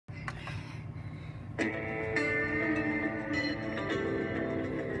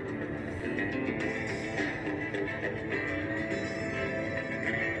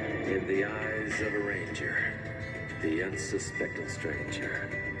of a ranger, the unsuspecting stranger,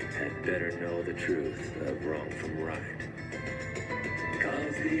 had better know the truth of wrong from right.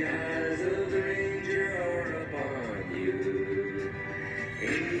 'Cause the eyes of the ranger are upon you.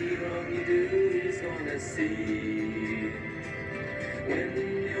 Any wrong you do, he's gonna see. When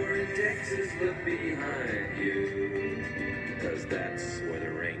you're in Texas, look behind you, 'cause that's where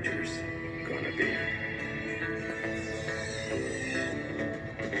the ranger's gonna be.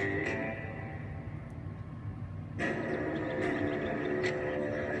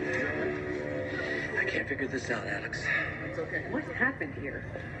 I can't figure this out, Alex. It's okay. What happened here?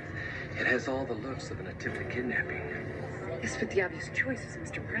 It has all the looks of an attempted kidnapping. Yes, but the obvious choice is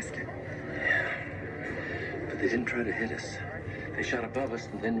Mr. Preston. Yeah. But they didn't try to hit us. They shot above us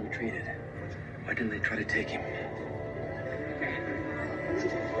and then retreated. Why didn't they try to take him?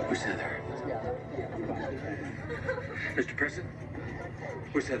 Where's Heather? Mr. Preston?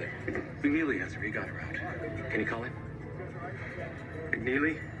 Where's Heather? McNeely has her. He got her out. Can you call him?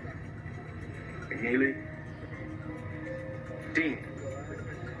 McNeely? McNeely? Dean?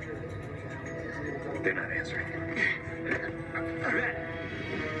 They're not answering.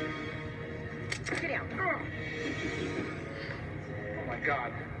 Get out. Oh my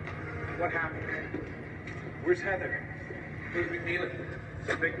God. What happened? Where's Heather? Where's McNeely?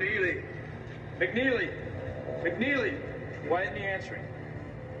 McNeely! McNeely! McNeely! Why isn't he answering?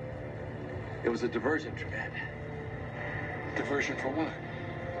 It was a diversion, Trevette. Diversion for what?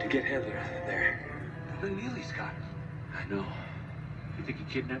 To get Heather there. McNeely's got her. I know. You think he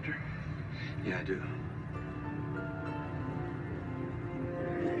kidnapped her? Yeah, I do.